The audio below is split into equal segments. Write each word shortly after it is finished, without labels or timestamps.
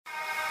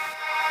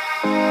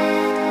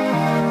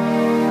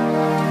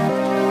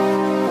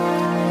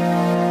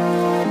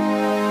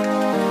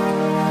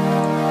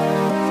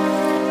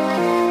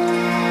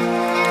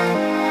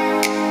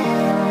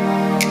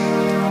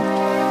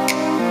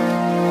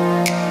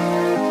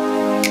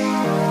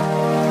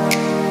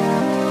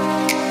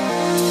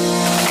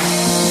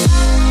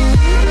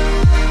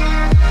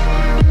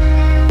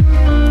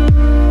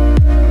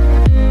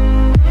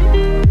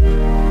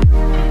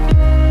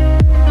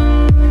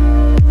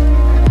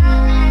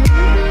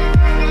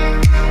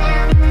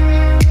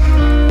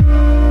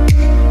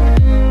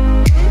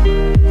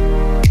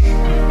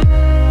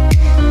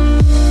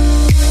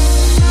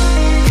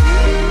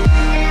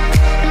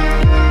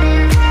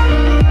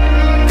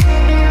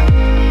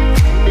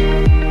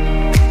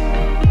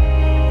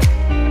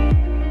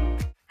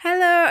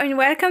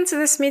Welcome to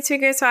the Smith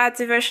Wigglesworth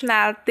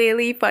Devotional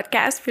Daily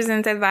Podcast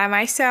presented by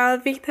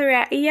myself,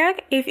 Victoria Iyag.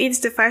 If it's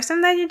the first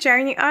time that you're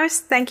joining us,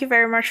 thank you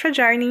very much for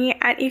joining.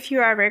 And if you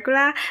are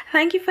regular,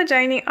 thank you for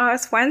joining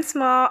us once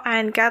more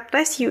and God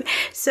bless you.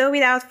 So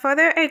without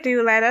further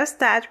ado, let us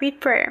start with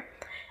prayer.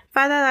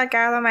 Father, Lord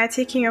God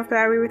Almighty, King of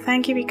Glory, we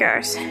thank you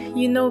because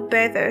you know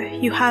better.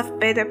 You have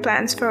better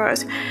plans for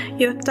us.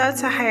 Your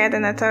thoughts are higher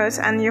than our thoughts,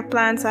 and your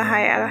plans are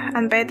higher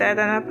and better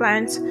than our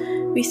plans.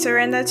 We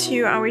surrender to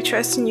you and we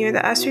trust in you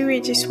that as we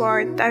read this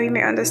word, that we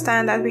may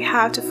understand that we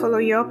have to follow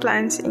your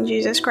plans. In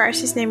Jesus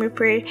Christ's name we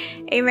pray.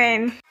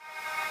 Amen.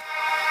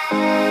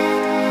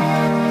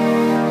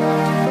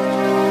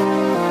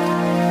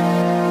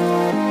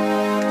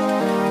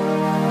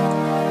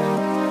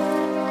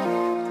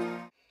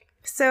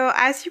 So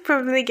as you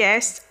probably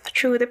guessed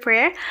through the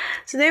prayer,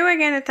 today we're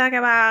going to talk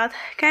about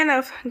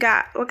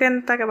God. We're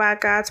going to talk about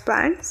God's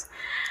plans.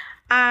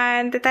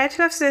 And the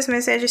title of today's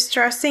message is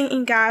Trusting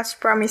in God's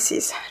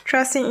Promises.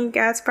 Trusting in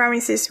God's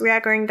Promises. We are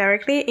going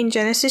directly in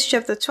Genesis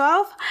chapter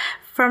 12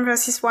 from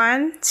verse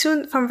 1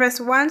 to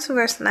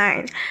verse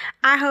 9.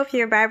 I hope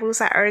your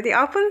Bibles are already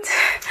opened.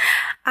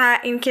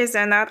 In case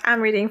they're not, I'm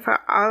reading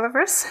for all of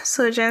us.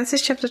 So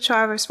Genesis chapter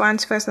 12 verse 1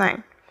 to verse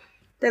 9.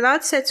 The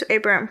Lord said to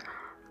Abram,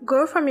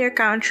 "Go from your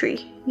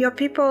country, your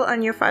people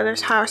and your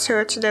father's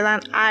household to the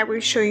land I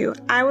will show you.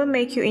 I will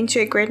make you into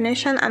a great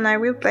nation and I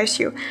will bless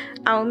you.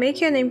 I will make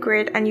your name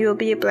great and you will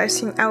be a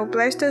blessing. I will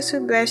bless those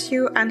who bless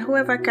you, and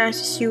whoever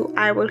curses you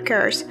I will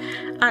curse.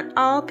 And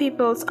all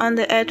peoples on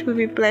the earth will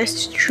be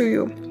blessed through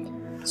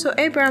you." So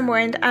Abram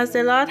went as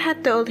the Lord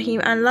had told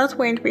him, and Lot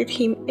went with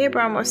him.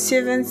 Abram was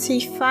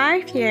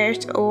 75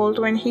 years old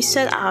when he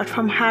set out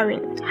from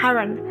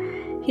Haran.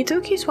 He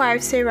took his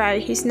wife Sarai,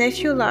 his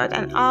nephew Lot,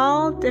 and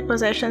all the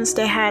possessions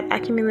they had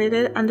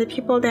accumulated and the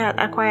people they had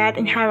acquired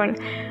in Haran,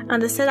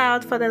 and they set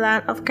out for the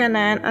land of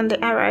Canaan, and they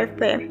arrived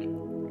there.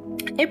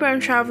 Abram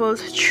traveled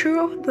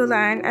through the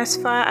land as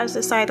far as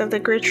the site of the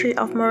great tree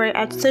of Moreh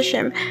at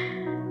Shechem.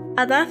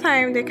 At that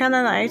time the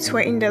Canaanites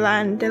were in the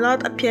land. The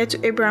Lord appeared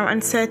to Abram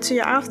and said, "To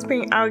your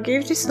offspring I will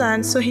give this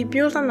land." So he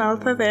built an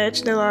altar there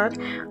to the Lord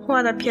who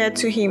had appeared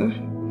to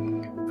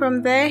him.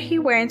 From there he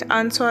went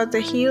on toward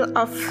the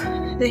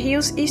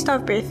hills east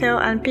of Bethel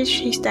and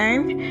pitched his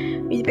tent,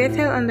 with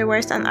Bethel on the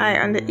west and Ai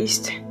on the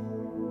east.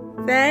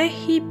 There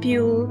he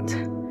built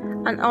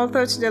an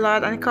altar to the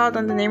Lord and called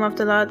on the name of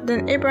the Lord.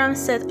 Then Abram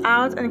set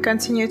out and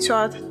continued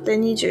toward the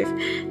Negev.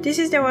 This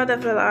is the word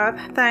of the Lord.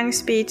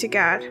 Thanks be to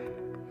God.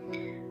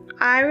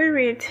 I will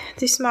read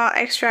this small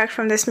extract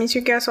from the Smith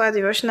Wigglesworth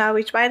Devotional,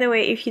 which, by the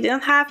way, if you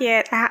don't have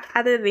yet, I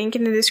added a link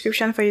in the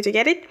description for you to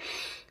get it.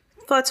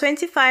 For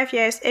 25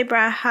 years,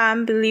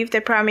 Abraham believed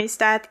the promise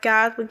that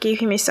God would give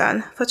him a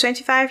son. For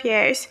 25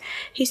 years,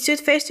 he stood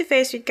face to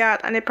face with God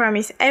on the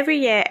promise every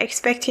year,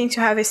 expecting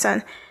to have a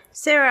son.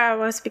 Sarah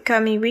was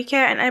becoming weaker,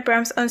 and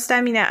Abraham's own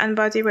stamina and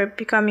body were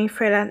becoming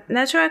frailer.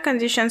 Natural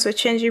conditions were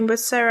changing both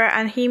Sarah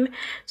and him,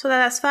 so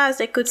that as far as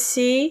they could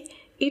see,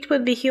 it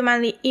would be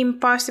humanly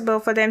impossible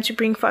for them to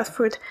bring forth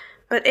fruit.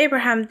 But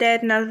Abraham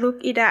dared not look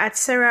either at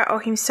Sarah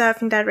or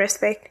himself in that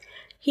respect.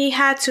 He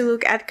had to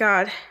look at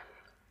God.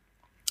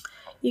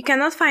 You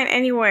cannot find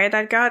anywhere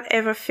that God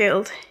ever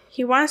failed.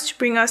 He wants to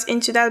bring us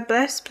into that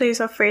blessed place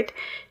of faith,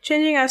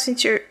 changing us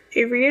into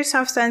a real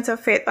substance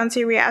of faith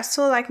until we are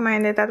so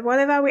like-minded that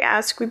whatever we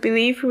ask, we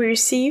believe we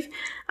receive,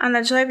 and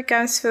the joy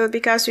becomes filled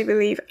because we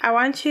believe. I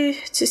want you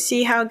to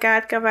see how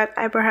God covered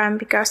Abraham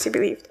because he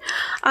believed.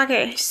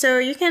 Okay, so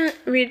you can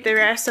read the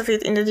rest of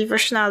it in the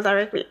devotional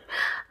directly.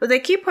 But the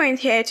key point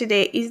here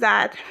today is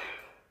that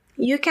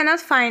you cannot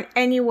find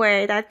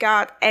anywhere that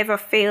God ever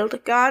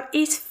failed. God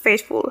is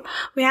faithful.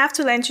 We have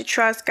to learn to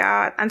trust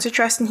God and to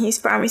trust in His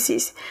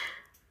promises.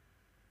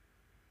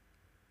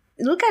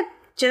 Look at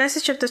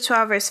Genesis chapter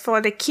 12 verse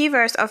 4, the key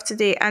verse of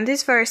today. And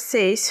this verse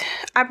says,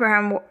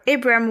 Abram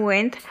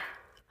went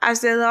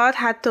as the Lord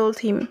had told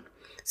him.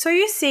 So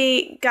you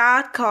see,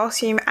 God calls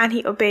him and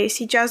he obeys.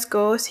 He just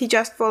goes, he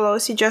just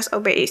follows, he just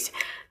obeys.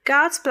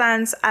 God's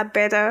plans are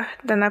better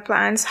than our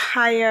plans,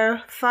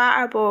 higher,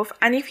 far above,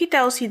 and if he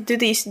tells you do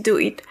this, do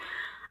it.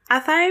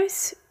 At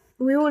times,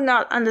 we will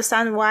not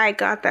understand why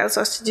God tells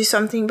us to do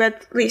something,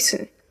 but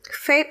listen,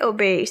 faith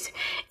obeys.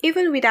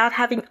 Even without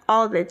having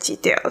all the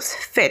details,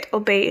 faith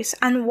obeys.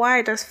 And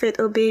why does faith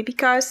obey?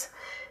 Because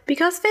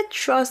faith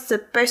trusts the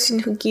person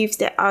who gives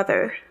the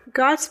order.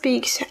 God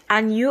speaks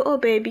and you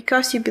obey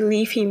because you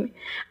believe him,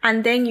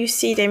 and then you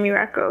see the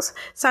miracles.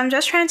 So I'm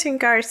just trying to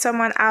encourage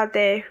someone out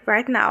there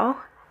right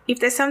now. If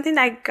there's something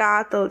that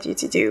God told you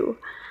to do,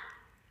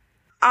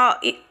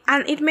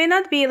 and it may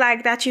not be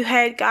like that you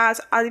heard God's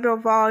audible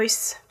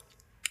voice,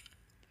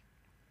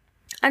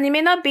 and it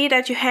may not be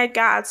that you heard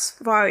God's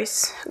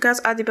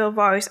audible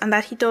voice, and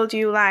that he told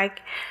you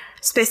like,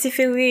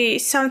 specifically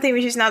something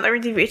which is not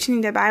already written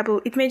in the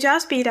Bible. It may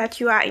just be that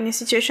you are in a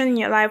situation in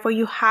your life where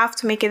you have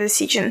to make a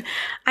decision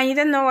and you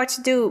don't know what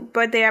to do,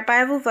 but there are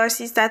Bible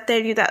verses that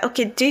tell you that,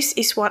 okay, this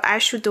is what I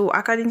should do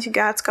according to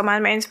God's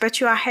commandments,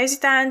 but you are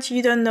hesitant,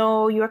 you don't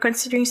know, you are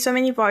considering so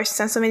many voices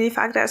and so many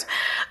factors.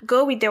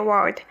 Go with the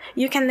word.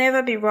 You can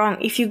never be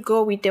wrong if you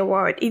go with the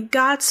word. If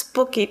God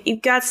spoke it,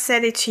 if God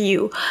said it to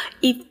you,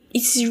 if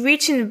it's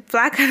written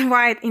black and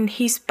white in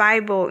his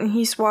Bible, in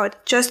his word,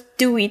 just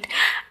do it.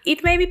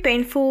 It may be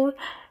painful,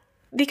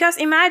 because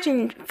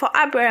imagine for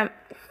Abraham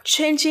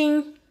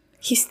changing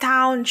his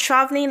town,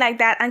 traveling like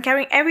that and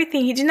carrying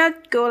everything. He did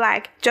not go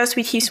like just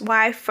with his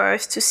wife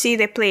first to see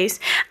the place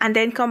and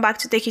then come back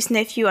to take his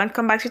nephew and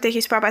come back to take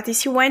his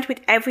properties. He went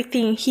with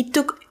everything. He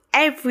took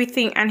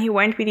everything and he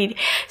went with it.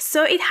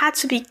 So it had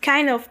to be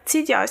kind of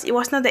tedious. It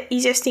was not the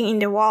easiest thing in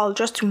the world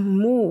just to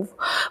move.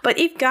 But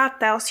if God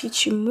tells you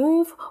to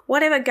move,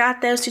 whatever God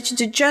tells you to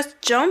do, just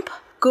jump,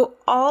 go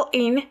all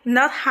in,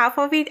 not half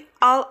of it,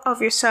 all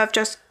of yourself.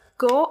 Just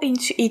go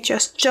into it,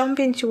 just jump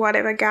into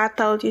whatever God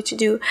told you to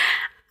do.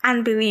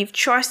 And believe,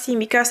 trust him,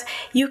 because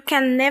you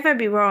can never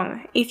be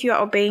wrong if you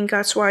are obeying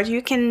God's word.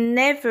 You can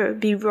never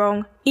be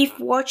wrong if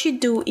what you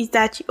do is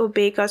that you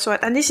obey God's word.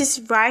 And this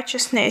is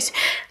righteousness.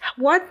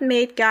 What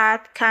made God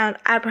count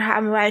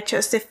Abraham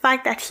righteous? The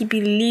fact that he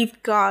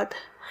believed God.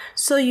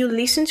 So you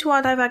listen to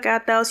whatever God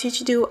tells you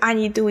to do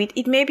and you do it.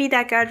 It may be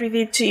that God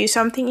revealed to you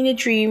something in a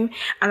dream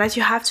and that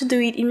you have to do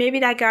it. It may be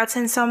that God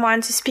sends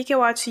someone to speak a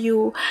word to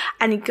you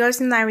and it goes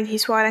in line with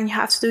his word and you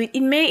have to do it.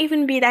 It may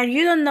even be that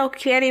you don't know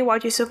clearly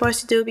what you're supposed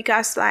to do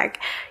because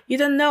you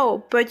don't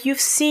know, but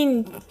you've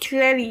seen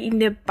clearly in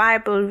the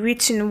Bible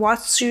written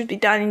what should be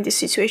done in this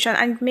situation,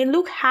 and it may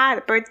look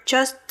hard, but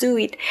just do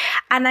it.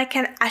 And I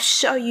can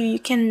assure you, you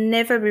can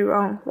never be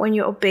wrong when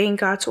you're obeying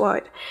God's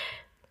word.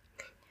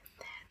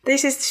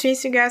 This is the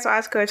Streets to God's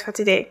Word quote for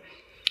today.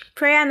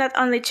 Prayer not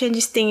only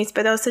changes things,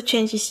 but also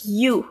changes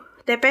you.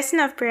 The person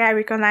of prayer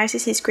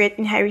recognizes his great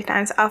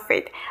inheritance of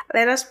faith.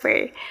 Let us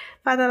pray.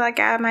 Father, Lord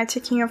God, mighty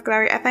King of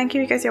glory, I thank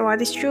you because your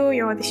word is true,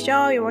 your word is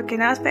sure, your word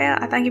cannot fail.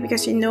 I thank you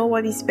because you know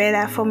what is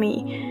better for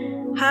me.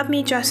 Help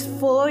me just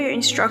follow your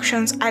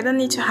instructions. I don't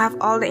need to have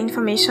all the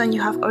information.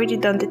 You have already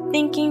done the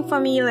thinking for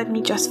me. Let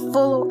me just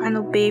follow and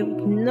obey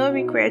with no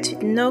regrets,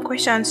 with no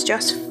questions,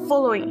 just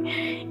following.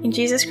 In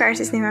Jesus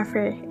Christ's name I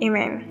pray.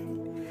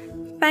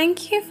 Amen.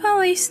 Thank you for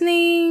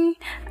listening.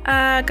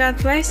 God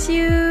bless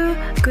you.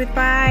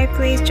 Goodbye.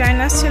 Please join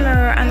us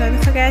tomorrow and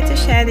don't forget to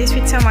share this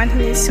with someone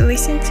who needs to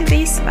listen to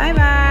this. Bye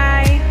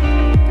bye.